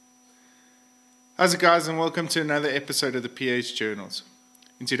How's it, guys, and welcome to another episode of the PH Journals.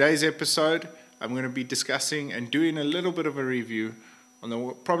 In today's episode, I'm going to be discussing and doing a little bit of a review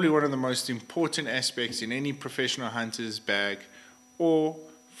on probably one of the most important aspects in any professional hunter's bag, or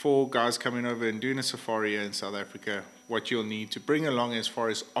for guys coming over and doing a safari here in South Africa, what you'll need to bring along as far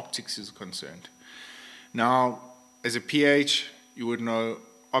as optics is concerned. Now, as a PH, you would know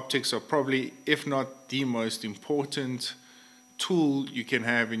optics are probably, if not the most important tool you can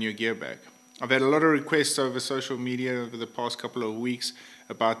have in your gear bag. I've had a lot of requests over social media over the past couple of weeks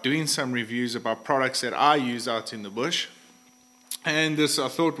about doing some reviews about products that I use out in the bush. And this, I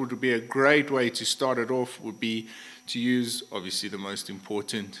thought, would be a great way to start it off, would be to use, obviously, the most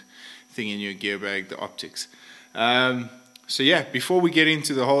important thing in your gear bag, the optics. So yeah, before we get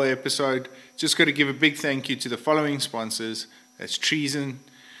into the whole episode, just got to give a big thank you to the following sponsors. That's Treason,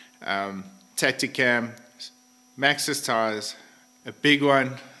 Tacticam, Maxxis Tires, a big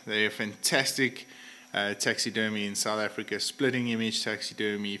one. They're a fantastic taxidermy in South Africa, Splitting Image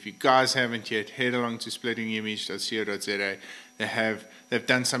Taxidermy. If you guys haven't yet, head along to splittingimage.co.za. They've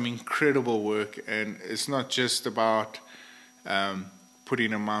done some incredible work, and it's not just about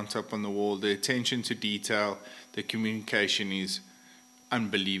putting a mount up on the wall. The attention to detail, the communication is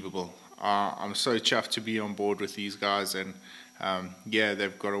unbelievable. I'm so chuffed to be on board with these guys, and yeah,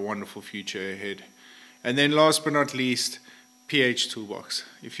 they've got a wonderful future ahead. And then last but not least, PH Toolbox.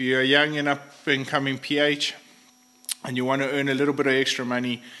 If you're a young and up-and-coming PH and you want to earn a little bit of extra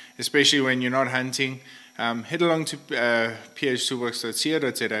money, especially when you're not hunting, head along to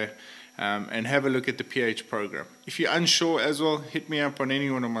phtoolbox.co.za and have a look at the PH program. If you're unsure as well, hit me up on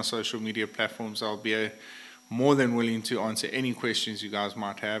any one of my social media platforms. I'll be more than willing to answer any questions you guys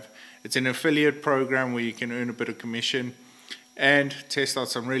might have. It's an affiliate program where you can earn a bit of commission and test out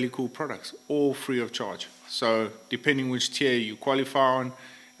some really cool products, all free of charge. So depending which tier you qualify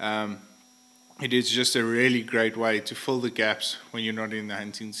on, it is just a really great way to fill the gaps when you're not in the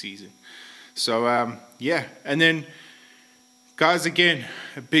hunting season. So yeah, and then guys, again,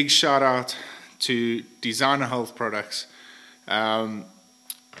 a big shout out to Designer Health Products, the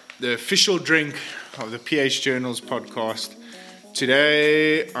official drink of the PH Journals podcast.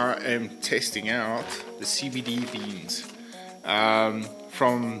 Today I am testing out the CBD beans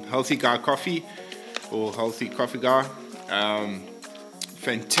from Healthy Guy Coffee, or Healthy Coffee Guy.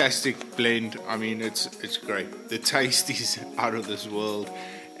 Fantastic blend. I mean, it's great. The taste is out of this world.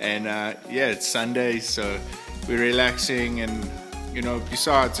 And yeah, it's Sunday, so we're relaxing, and you know,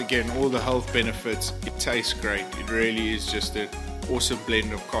 besides, again, all the health benefits, it tastes great. It really is just an awesome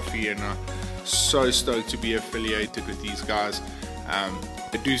blend of coffee, and I'm so stoked to be affiliated with these guys.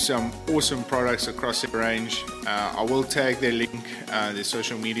 They do some awesome products across the range. I will tag their link, their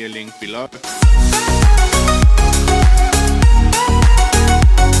social media link below.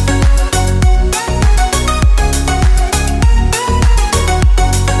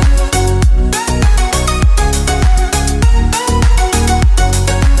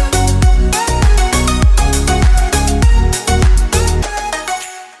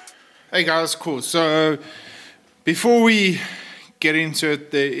 Hey guys, cool. So before we get into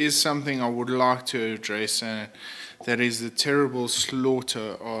it, there is something I would like to address, and that is the terrible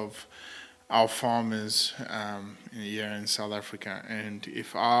slaughter of our farmers here in South Africa. And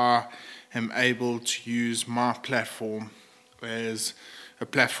if I am able to use my platform as a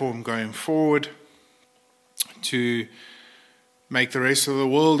platform going forward to make the rest of the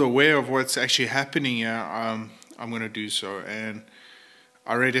world aware of what's actually happening here, I'm going to do so. And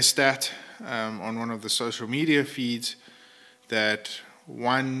I read a stat on one of the social media feeds that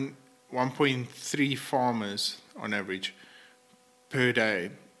 1.3 farmers on average per day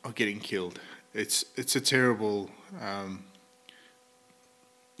are getting killed. It's a terrible,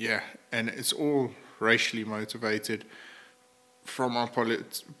 yeah, and it's all racially motivated from our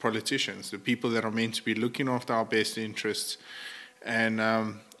politicians, the people that are meant to be looking after our best interests and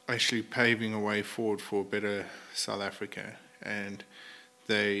actually paving a way forward for a better South Africa. And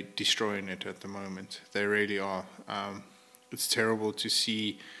they're destroying it at the moment. They really are. It's terrible to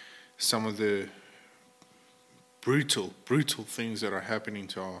see some of the brutal things that are happening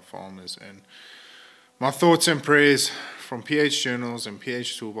to our farmers. And my thoughts and prayers from PH Journals and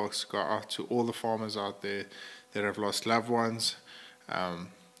PH Toolbox go out to all the farmers out there that have lost loved ones.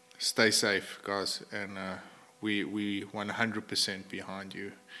 Stay safe, guys, and we 100% behind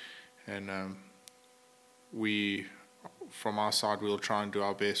you. And we, from our side, we'll try and do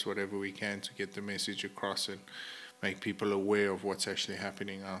our best, whatever we can, to get the message across and make people aware of what's actually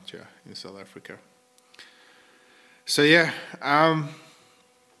happening out here in South Africa. So yeah,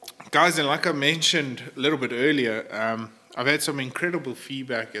 guys, and like I mentioned a little bit earlier, I've had some incredible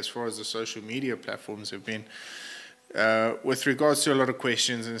feedback as far as the social media platforms have been, with regards to a lot of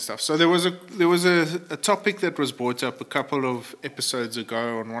questions and stuff. So there was a topic that was brought up a couple of episodes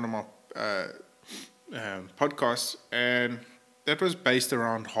ago on one of my podcasts, and that was based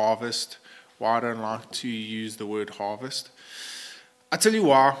around harvest. Why I don't like to use the word harvest. I tell you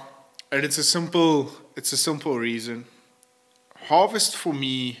why, and it's a simple reason. Harvest for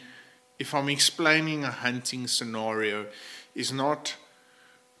me, if I'm explaining a hunting scenario, is not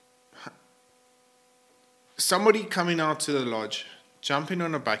somebody coming out to the lodge, jumping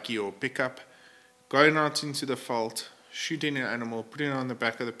on a bakkie or pickup, going out into the veld, shooting an animal, putting it on the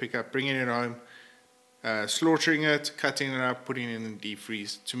back of the pickup, bringing it home, slaughtering it, cutting it up, putting it in the deep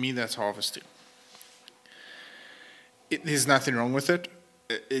freeze. To me, that's harvesting. There's nothing wrong with it.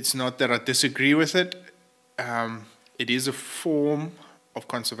 It's not that I disagree with it. It is a form of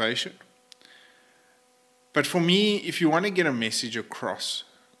conservation. But for me, if you want to get a message across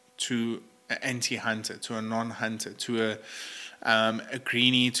to an anti-hunter, to a non-hunter, to a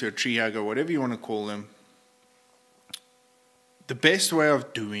greenie, to a tree hugger, whatever you want to call them, the best way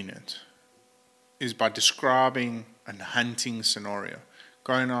of doing it is by describing a hunting scenario.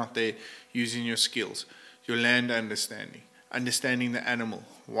 Going out there, using your skills, your land understanding, understanding the animal,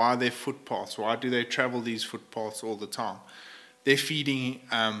 why their footpaths, why do they travel these footpaths all the time, their feeding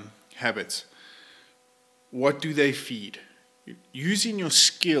habits, what do they feed, using your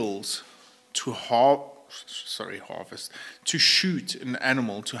skills to harvest, to shoot an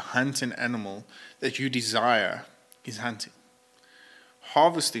animal, to hunt an animal that you desire is hunting.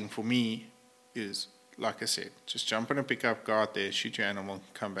 Harvesting for me is, like I said, just jump on a pickup, go out there, shoot your animal,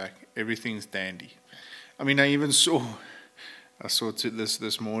 come back. Everything's dandy. I mean, I saw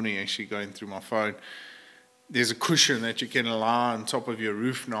this morning, actually going through my phone. There's a cushion that you can lie on top of your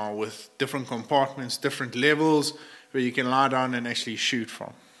roof now with different compartments, different levels where you can lie down and actually shoot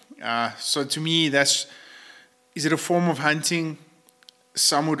from. So to me, is it a form of hunting?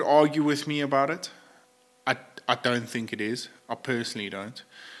 Some would argue with me about it. I don't think it is. I personally don't.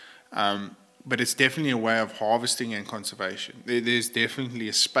 But it's definitely a way of harvesting and conservation. There's definitely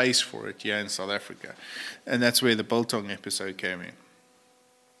a space for it here in South Africa. And that's where the biltong episode came in.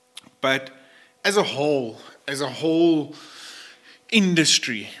 But as a whole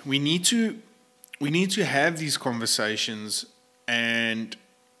industry, we need to have these conversations, and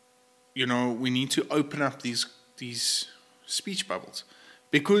we need to open up these speech bubbles,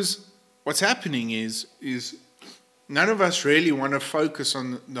 because what's happening is none of us really want to focus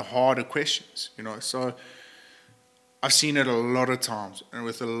on the harder questions, So I've seen it a lot of times, and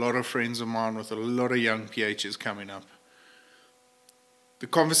with a lot of friends of mine, with a lot of young PHs coming up. The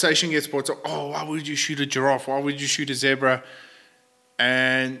conversation gets brought up, why would you shoot a giraffe? Why would you shoot a zebra?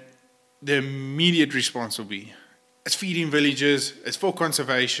 And the immediate response will be, it's feeding villages, it's for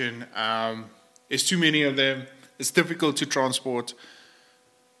conservation, there's too many of them, it's difficult to transport.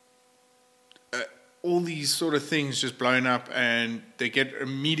 All these sort of things just blown up, and they get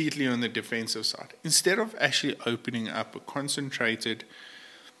immediately on the defensive side, instead of actually opening up a concentrated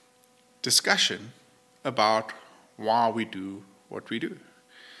discussion about why we do what we do.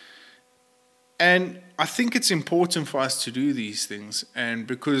 And I think it's important for us to do these things, and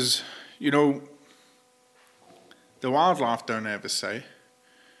because, the wildlife don't have a say,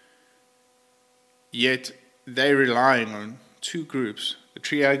 yet they're relying on two groups, the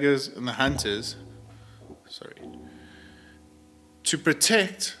tree huggers and the hunters, to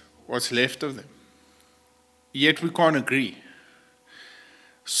protect what's left of them. Yet we can't agree.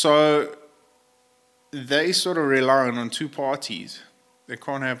 So they sort of rely on two parties. They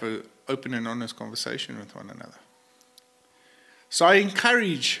can't have an open and honest conversation with one another. So I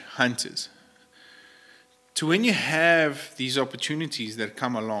encourage hunters to, when you have these opportunities that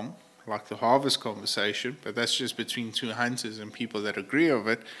come along, like the harvest conversation, but that's just between two hunters and people that agree of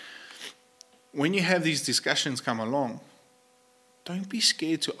it, when you have these discussions come along, don't be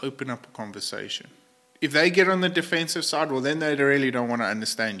scared to open up a conversation. If they get on the defensive side, well, then they really don't want to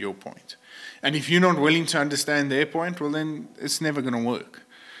understand your point. And if you're not willing to understand their point, well, then it's never going to work.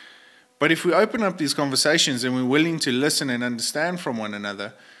 But if we open up these conversations and we're willing to listen and understand from one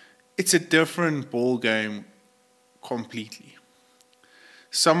another, it's a different ball game completely.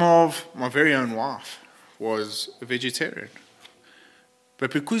 Some of my very own wife was a vegetarian.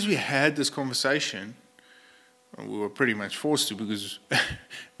 But because we had this conversation, we were pretty much forced to, because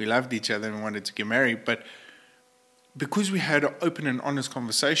we loved each other and wanted to get married, but because we had an open and honest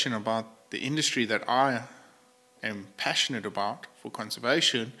conversation about the industry that I am passionate about for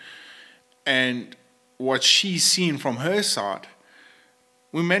conservation, and what she's seen from her side,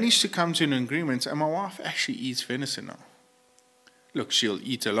 we managed to come to an agreement, and my wife actually eats venison now. look, she'll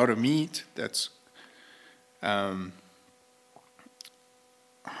eat a lot of meat that's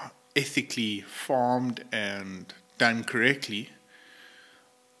ethically farmed and done correctly,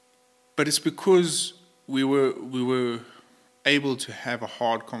 but it's because we were able to have a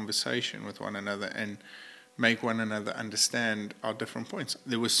hard conversation with one another and make one another understand our different points.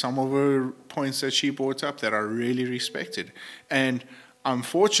 There were some of her points that she brought up that I really respected, and I'm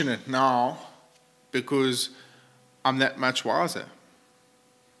fortunate now because I'm that much wiser.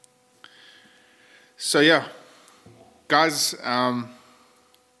 So yeah, guys,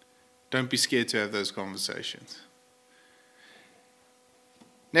 don't be scared to have those conversations.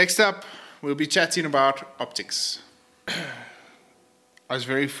 Next up, we'll be chatting about optics. I was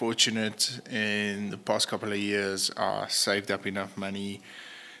very fortunate in the past couple of years. I saved up enough money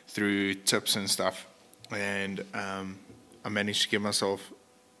through tips and stuff, and I managed to get myself,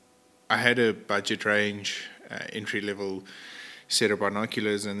 I had a budget range, entry-level set of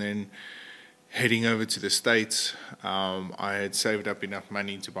binoculars, and then heading over to the States, I had saved up enough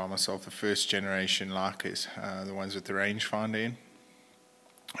money to buy myself the first generation Leicas, the ones with the rangefinder in.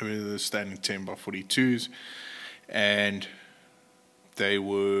 They were the standard 10x42s, and they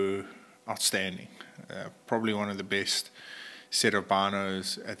were outstanding. Probably one of the best set of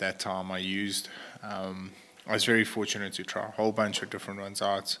binos at that time I used. I was very fortunate to try a whole bunch of different ones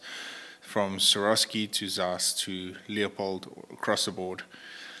out, from Swarovski to Zeiss to Leopold, across the board.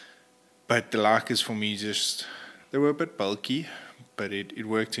 But the Leicas for me they were a bit bulky, but it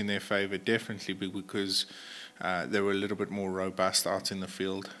worked in their favor definitely because they were a little bit more robust out in the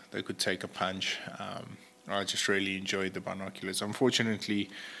field. They could take a punch. I just really enjoyed the binoculars. Unfortunately,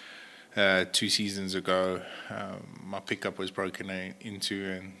 2 seasons ago, my pickup was broken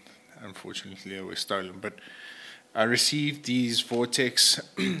into, and unfortunately they were stolen. But I received these Vortex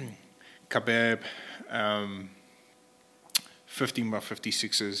Kabab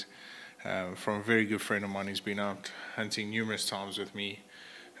 15x56s from a very good friend of mine who's been out hunting numerous times with me,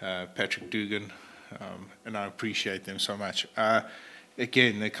 Patrick Dugan, and I appreciate them so much.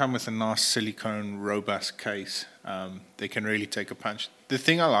 Again, they come with a nice silicone, robust case. They can really take a punch. The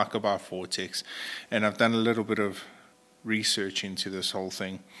thing I like about Vortex, and I've done a little bit of research into this whole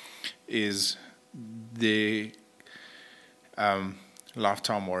thing, is their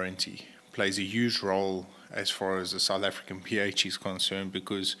lifetime warranty plays a huge role as far as the South African PH is concerned,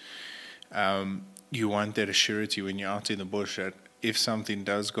 because you want that assurity when you're out in the bush that if something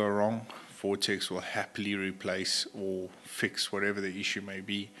does go wrong, Vortex will happily replace or fix whatever the issue may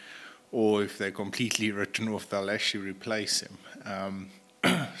be, or if they're completely written off, they'll actually replace them.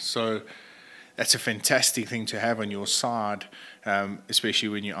 So that's a fantastic thing to have on your side, especially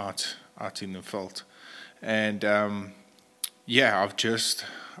when you're out in the veld. And I've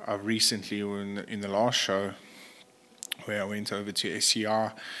recently, in the last show where I went over to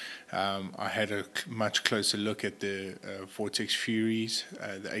SCR, I had a much closer look at the Vortex Furies,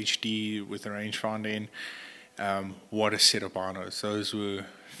 the HD with the rangefinder in. What a set of binos. Those were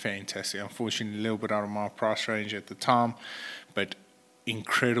fantastic. Unfortunately, a little bit out of my price range at the time, but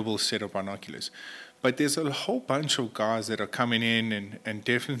incredible set of binoculars. But there's a whole bunch of guys that are coming in and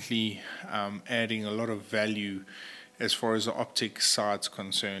definitely adding a lot of value as far as the optic side's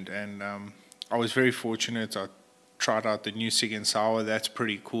concerned. And I was very fortunate. I tried out the new Sig & Sauer. That's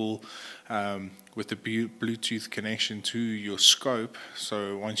pretty cool, with the Bluetooth connection to your scope.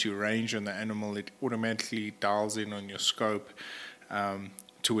 So once you range on the animal, it automatically dials in on your scope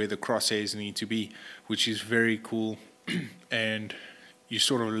to where the crosshairs need to be, which is very cool. And you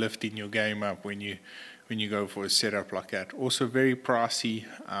sort of lifting your game up when you go for a setup like that. Also very pricey.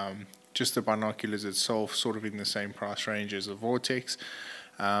 Just the binoculars itself, sort of in the same price range as the Vortex.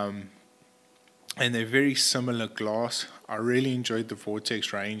 And they're very similar glass. I really enjoyed the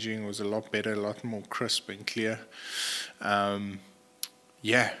Vortex ranging. It was a lot better, a lot more crisp and clear.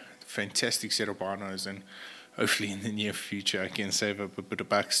 Fantastic set of binos, and hopefully in the near future I can save up a bit of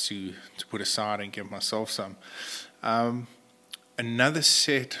bucks to put aside and get myself some. Another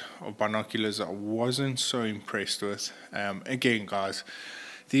set of binoculars I wasn't so impressed with. Again, guys,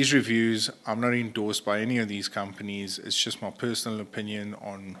 these reviews, I'm not endorsed by any of these companies. It's just my personal opinion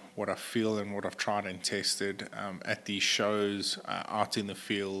on what I feel and what I've tried and tested at these shows, out in the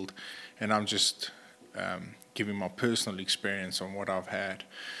field, and I'm just giving my personal experience on what I've had.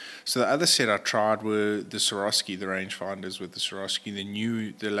 So the other set I tried were the Swarovski, the rangefinders with the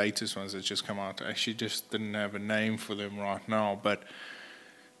Swarovski, the latest ones that just come out. I actually just didn't have a name for them right now, but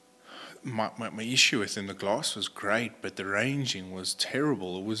my issue within the glass was great, but the ranging was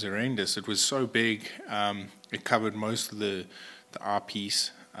terrible. It was horrendous. It was so big. It covered most of the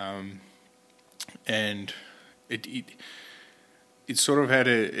eyepiece, and it sort of had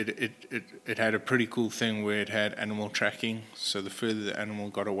it had a pretty cool thing where it had animal tracking. So the further the animal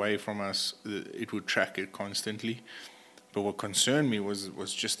got away from us, it would track it constantly. But what concerned me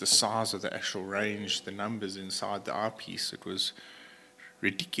was just the size of the actual range, the numbers inside the eyepiece. It was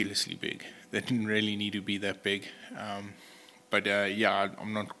ridiculously big. They didn't really need to be that big. But yeah,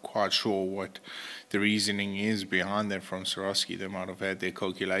 I'm not quite sure what the reasoning is behind that from Swarovski. They might have had their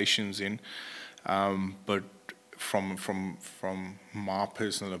calculations in, but from my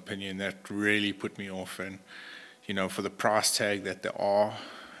personal opinion, that really put me off. And for the price tag that there are,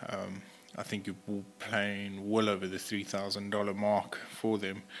 I think you're paying well over the $3,000 mark for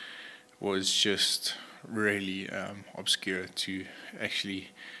them, was just really obscure to actually.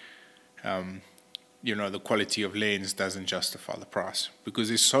 The quality of lens doesn't justify the price, because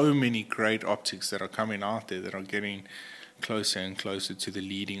there's so many great optics that are coming out there that are getting closer and closer to the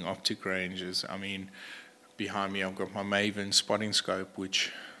leading optic ranges. I mean, behind me I've got my Maven spotting scope,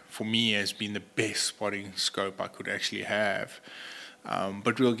 which for me has been the best spotting scope I could actually have.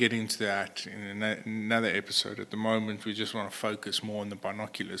 But we'll get into that in another episode. At the moment, we just want to focus more on the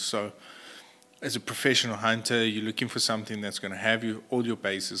binoculars. So as a professional hunter, you're looking for something that's going to have all your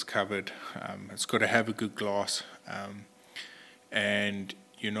bases covered. It's got to have a good glass. And,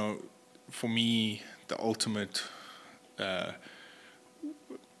 for me, the ultimate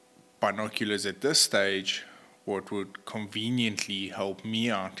binoculars at this stage, what would conveniently help me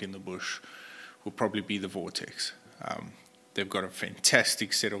out in the bush, will probably be the Vortex. They've got a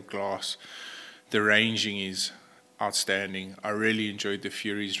fantastic set of glass. The ranging is outstanding. I really enjoyed the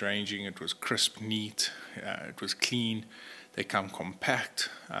Fury's ranging. It was crisp, neat, it was clean. They come compact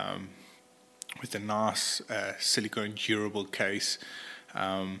with a nice silicone durable case,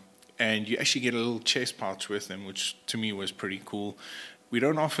 and you actually get a little chest pouch with them, which to me was pretty cool. We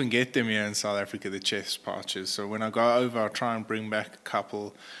don't often get them here in South Africa, the chest pouches, so when I go over, I try and bring back a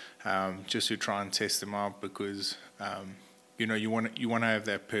couple just to try and test them out, because you want to have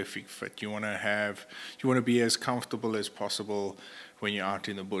that perfect fit. You want to be as comfortable as possible when you're out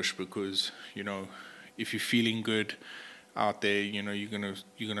in the bush, because if you're feeling good out there, you're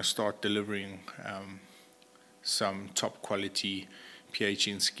gonna start delivering some top quality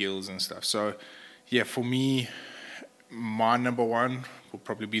PHN skills and stuff. So yeah, for me, my number one will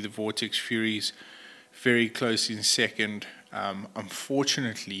probably be the Vortex Furies. Very close in second.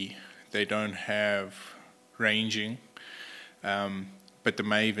 Unfortunately, they don't have ranging. But the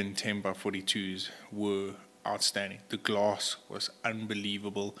Maven 10x42s were outstanding. The glass was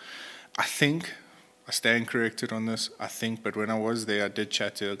unbelievable. I stand corrected on this, but when I was there, I did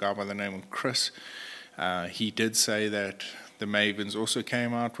chat to a guy by the name of Chris. He did say that the Mavens also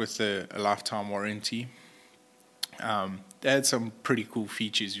came out with a lifetime warranty. They had some pretty cool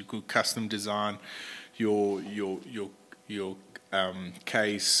features. You could custom design your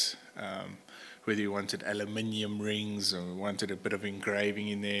case, whether you wanted aluminium rings or wanted a bit of engraving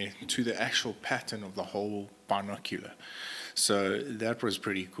in there, to the actual pattern of the whole binocular. So that was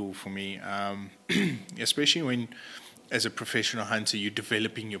pretty cool for me, especially when, as a professional hunter, you're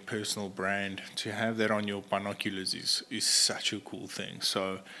developing your personal brand. To have that on your binoculars is such a cool thing.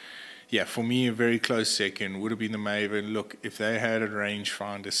 So yeah, for me, a very close second would have been the Maven. Look, if they had a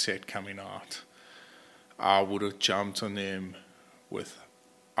rangefinder set coming out, I would have jumped on them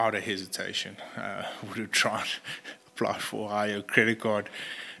without a hesitation. Would have tried apply for higher credit card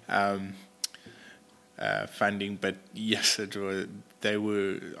funding, but yes, they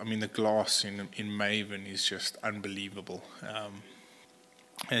were. I mean, the glass in Maven is just unbelievable.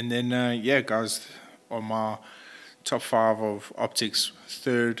 And then guys, on my top 5 of optics,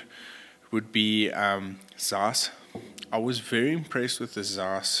 third would be Zeiss. I was very impressed with the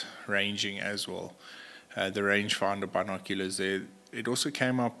Zeiss ranging as well. The rangefinder binoculars there, it also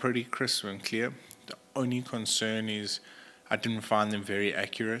came out pretty crisp and clear. The only concern is I didn't find them very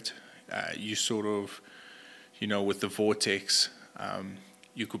accurate. You sort of, with the Vortex,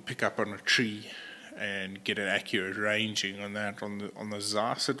 you could pick up on a tree and get an accurate ranging on that. On the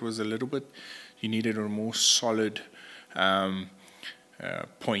Zeiss, it was a little bit, you needed a more solid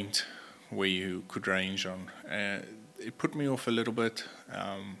point where you could range on. It put me off a little bit,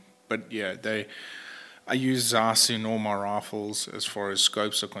 but yeah, I use Zeiss in all my rifles as far as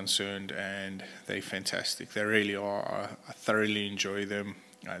scopes are concerned, and they're fantastic. They really are. I thoroughly enjoy them.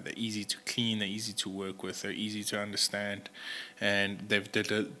 They're easy to clean, they're easy to work with, they're easy to understand, and they've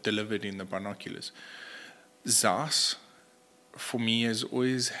delivered in the binoculars. Zeiss, for me, they've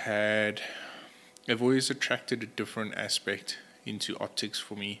always attracted a different aspect into optics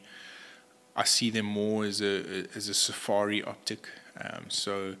for me. I see them more as a safari optic.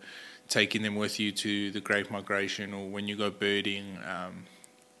 So taking them with you to the Great Migration or when you go birding.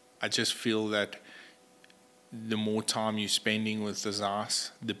 I just feel that the more time you're spending with the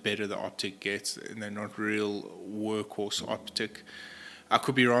Zeiss, the better the optic gets, and they're not real workhorse optic. I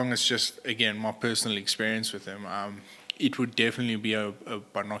could be wrong. It's just, again, my personal experience with them. It would definitely be a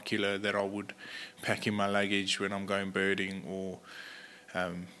binocular that I would pack in my luggage when I'm going birding or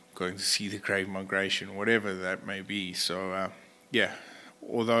going to see the Great Migration, whatever that may be. So, yeah,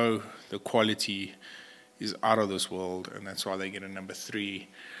 although the quality is out of this world, and that's why they get a number 3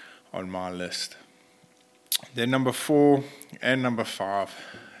 on my list. Then number 4 and number 5.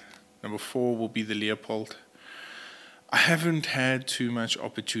 Number 4 will be the Leupold. I haven't had too much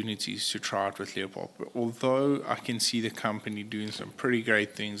opportunities to try it with Leupold, but although I can see the company doing some pretty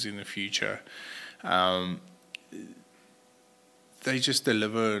great things in the future, they just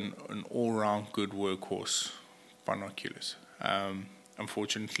deliver an all-round good workhorse binoculars.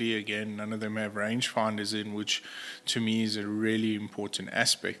 Unfortunately, again, none of them have rangefinders in, which to me is a really important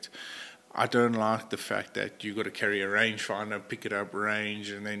aspect. I don't like the fact that you got to carry a rangefinder, pick it up, range,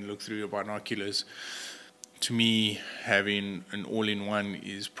 and then look through your binoculars. To me, having an all-in-one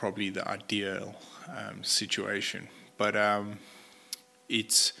is probably the ideal situation. But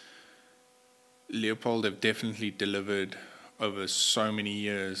Leupold have definitely delivered over so many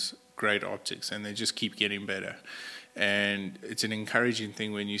years great optics, and they just keep getting better. And it's an encouraging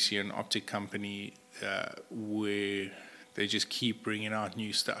thing when you see an optic company where they just keep bringing out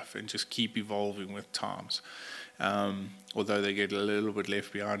new stuff and just keep evolving with times. Although they get a little bit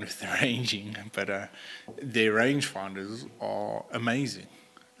left behind with the ranging, but their rangefinders are amazing.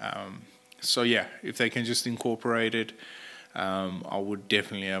 So yeah, if they can just incorporate it, I would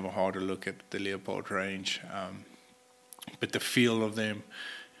definitely have a harder look at the Leupold range. But the feel of them,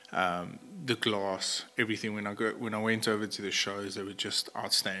 the glass, everything. When I went over to the shows, they were just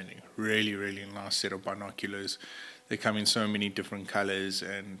outstanding. Really, really nice set of binoculars. They come in so many different colors,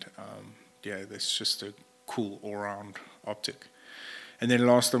 and yeah, that's just a cool all-round optic. And then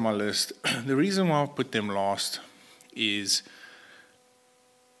last on my list, the reason why I put them last is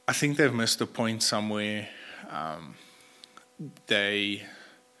I think they've missed a point somewhere. They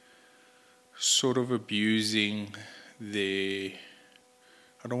sort of abusing their,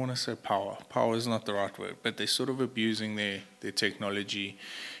 I don't want to say power. Power is not the right word, but they're sort of abusing their technology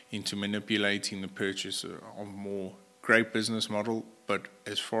into manipulating the purchase of more great business model. But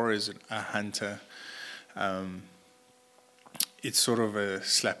as far as a hunter, it's sort of a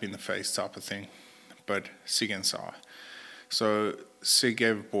slap in the face type of thing. But Sig and Sauer. So Sig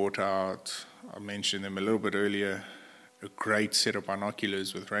have bought out, I mentioned them a little bit earlier, a great set of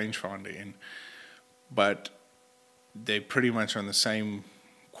binoculars with rangefinder in, but they're pretty much on the same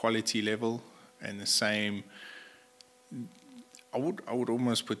quality level and the same. I would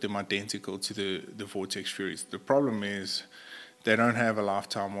almost put them identical to the Vortex Furies. The problem is they don't have a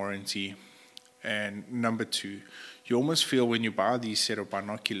lifetime warranty, and number 2, you almost feel when you buy these set of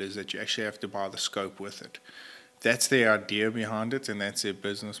binoculars that you actually have to buy the scope with it. That's their idea behind it, and that's their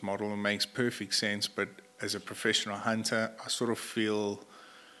business model. It makes perfect sense, but as a professional hunter, I sort of feel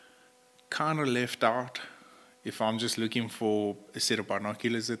kind of left out if I'm just looking for a set of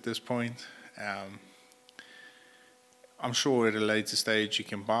binoculars at this point. I'm sure at a later stage you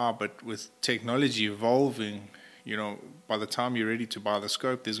can buy, but with technology evolving, you know, by the time you're ready to buy the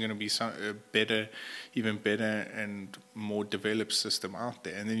scope, there's going to be a better, even better and more developed system out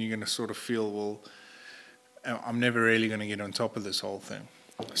there. And then you're going to sort of feel, well, I'm never really going to get on top of this whole thing.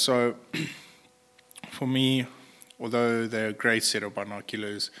 So for me, although they're a great set of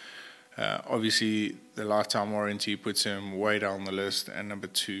binoculars, obviously the lifetime warranty puts them way down the list. And number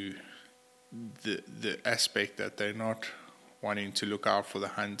 2, the aspect that they're not wanting to look out for the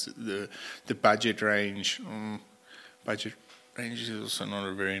hunt, the budget range. Budget range is also not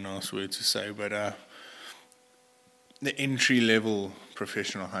a very nice word to say, but the entry level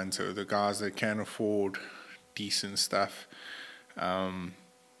professional hunter, the guys that can afford decent stuff.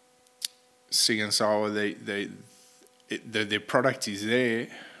 Sig and Sauer, their product is there,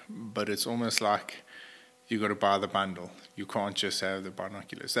 but it's almost like you got to buy the bundle. You can't just have the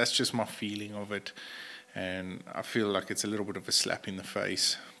binoculars. That's just my feeling of it, and I feel like it's a little bit of a slap in the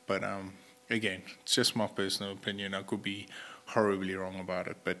face. But again, it's just my personal opinion. I could be horribly wrong about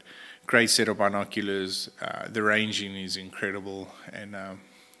it, but great set of binoculars. The ranging is incredible, and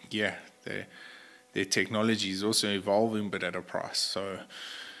yeah, their technology is also evolving, but at a price. So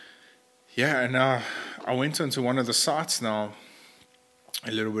yeah, and I went onto one of the sites now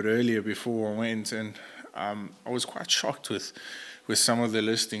a little bit earlier before I went, and I was quite shocked with some of the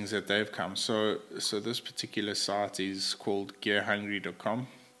listings that they've come. So this particular site is called gearhungry.com,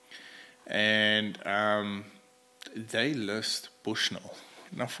 and they list Bushnell.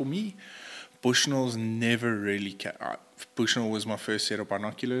 Now, for me, Bushnell's never really. Bushnell was my first set of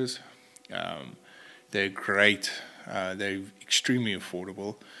binoculars. They're great. They're extremely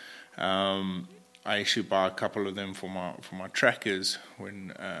affordable. I actually buy a couple of them for my trackers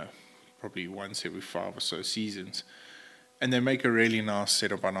when probably once every 5 or so seasons, and they make a really nice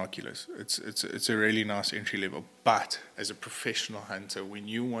set of binoculars. It's a really nice entry level. But as a professional hunter, when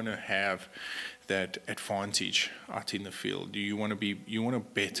you want to have that advantage out in the field, you want to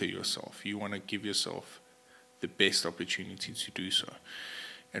better yourself. You want to give yourself the best opportunity to do so.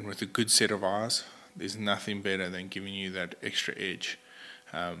 And with a good set of eyes, there's nothing better than giving you that extra edge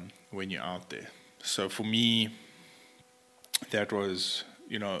when you're out there. So for me, that was,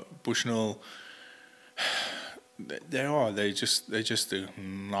 Bushnell. They're just a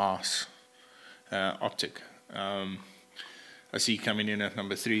nice optic. I see coming in at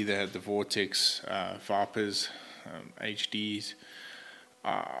number 3, they had the Vortex Vipers HDs.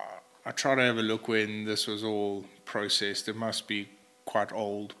 I try to have a look when this was all processed. It must be quite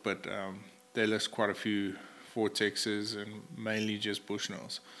old, but they list quite a few Vortexes and mainly just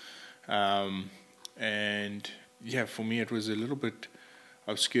Bushnells. And yeah, for me it was a little bit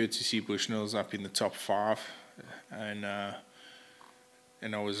obscure to see Bushnells up in the top 5, and I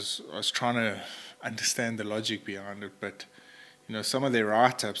was trying to understand the logic behind it, but some of their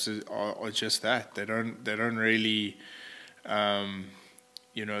write-ups are just that. They don't really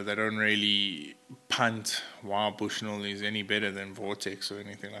they don't really punt why Bushnell is any better than Vortex or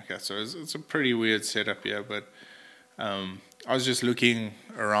anything like that. So it's a pretty weird setup here, but I was just looking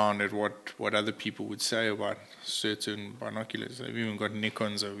around at what other people would say about certain binoculars. They've even got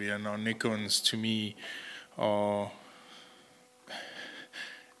Nikons over here. Now, Nikons to me are,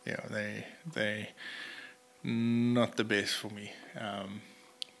 they not the best for me.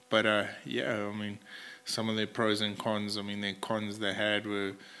 But some of their pros and cons. Their cons they had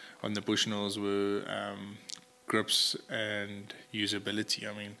were on the Bushnells were grips and usability.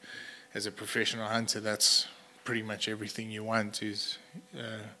 As a professional hunter, that's pretty much everything you want is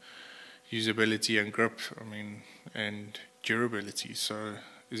usability and grip. And durability. So,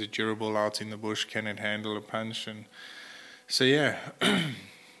 is it durable out in the bush? Can it handle a punch? And so, yeah,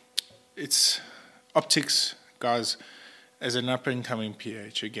 it's optics, guys. As an up-and-coming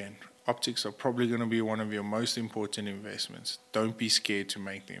PH, again, optics are probably going to be one of your most important investments. Don't be scared to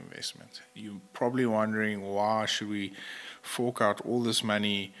make the investment. You're probably wondering, why should we fork out all this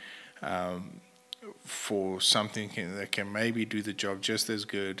money for something that can maybe do the job just as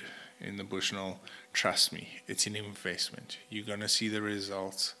good in the Bushnell? Trust me, it's an investment. You're going to see the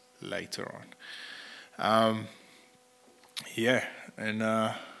results later on. And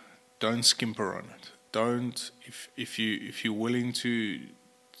don't skimper on it. Don't, if you're willing to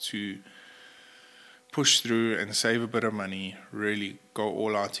push through and save a bit of money, really go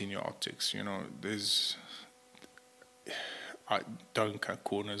all out in your optics. I don't cut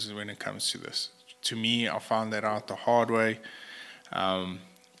corners when it comes to this. To me, I found that out the hard way,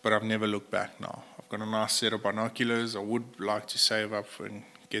 but I've never looked back now. I've got a nice set of binoculars. I would like to save up and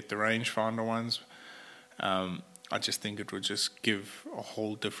get the rangefinder ones. I just think it would just give a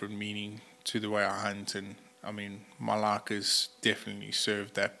whole different meaning to the way I hunt, and my Leicas definitely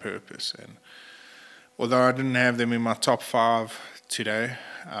served that purpose. And although I didn't have them in my top 5 today,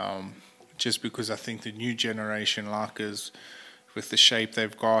 just because I think the new generation Leicas, with the shape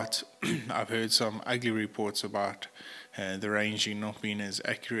they've got, I've heard some ugly reports about the ranging not being as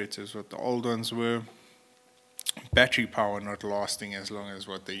accurate as what the old ones were, battery power not lasting as long as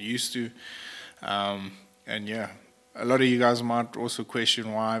what they used to, and yeah, a lot of you guys might also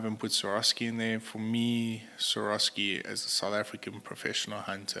question why I haven't put Swarovski in there. For me, Swarovski as a South African professional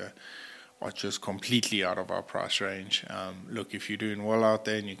hunter are just completely out of our price range. Look, if you're doing well out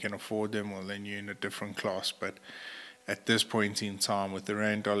there and you can afford them, well, then you're in a different class. But at this point in time, with the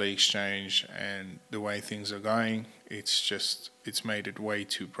rand-dollar exchange and the way things are going, it's made it way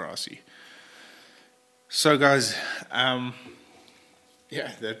too pricey. So, guys, that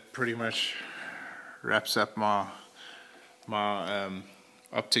pretty much wraps up my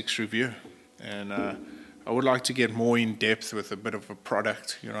optics review, and I would like to get more in depth with a bit of a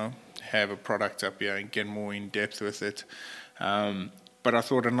product, have a product up here and get more in depth with it, but I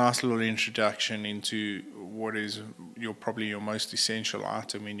thought a nice little introduction into what is probably your most essential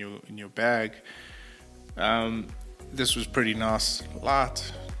item in your bag. This was pretty nice,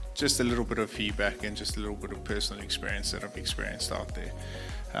 light, just a little bit of feedback and just a little bit of personal experience that I've experienced out there.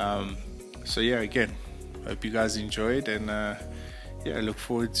 So yeah, again, hope you guys enjoyed, and I look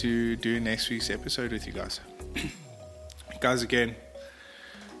forward to doing next week's episode with you guys. Guys, again,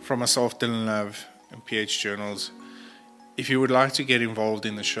 from myself, Dylan Love, and PH Journals. If you would like to get involved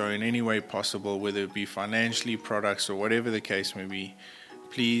in the show in any way possible, whether it be financially, products, or whatever the case may be,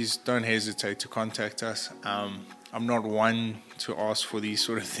 please don't hesitate to contact us. I'm not one to ask for these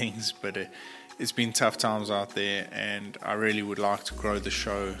sort of things, but it's been tough times out there, and I really would like to grow the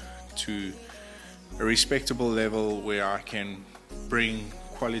show to a respectable level where I can bring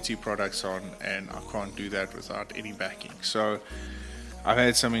quality products on, and I can't do that without any backing. So I've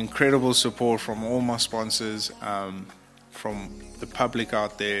had some incredible support from all my sponsors, from the public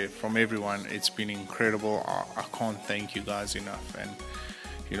out there, from everyone. It's been incredible. I can't thank you guys enough, and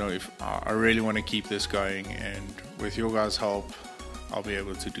if I really want to keep this going, and with your guys' help, I'll be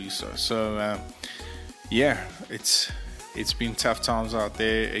able to do so. So it's been tough times out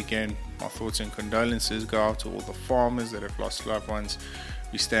there. Again, my thoughts and condolences go out to all the farmers that have lost loved ones.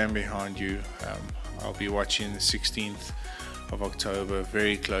 We stand behind you. I'll be watching the 16th of October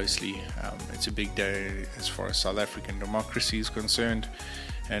very closely. It's a big day as far as South African democracy is concerned,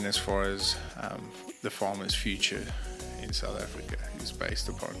 and as far as the farmers' future in South Africa is based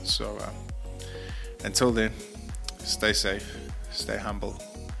upon. So until then, stay safe, stay humble,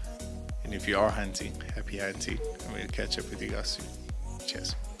 and if you are hunting, happy hunting, and we'll catch up with you guys soon.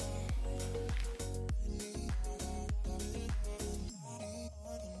 Cheers.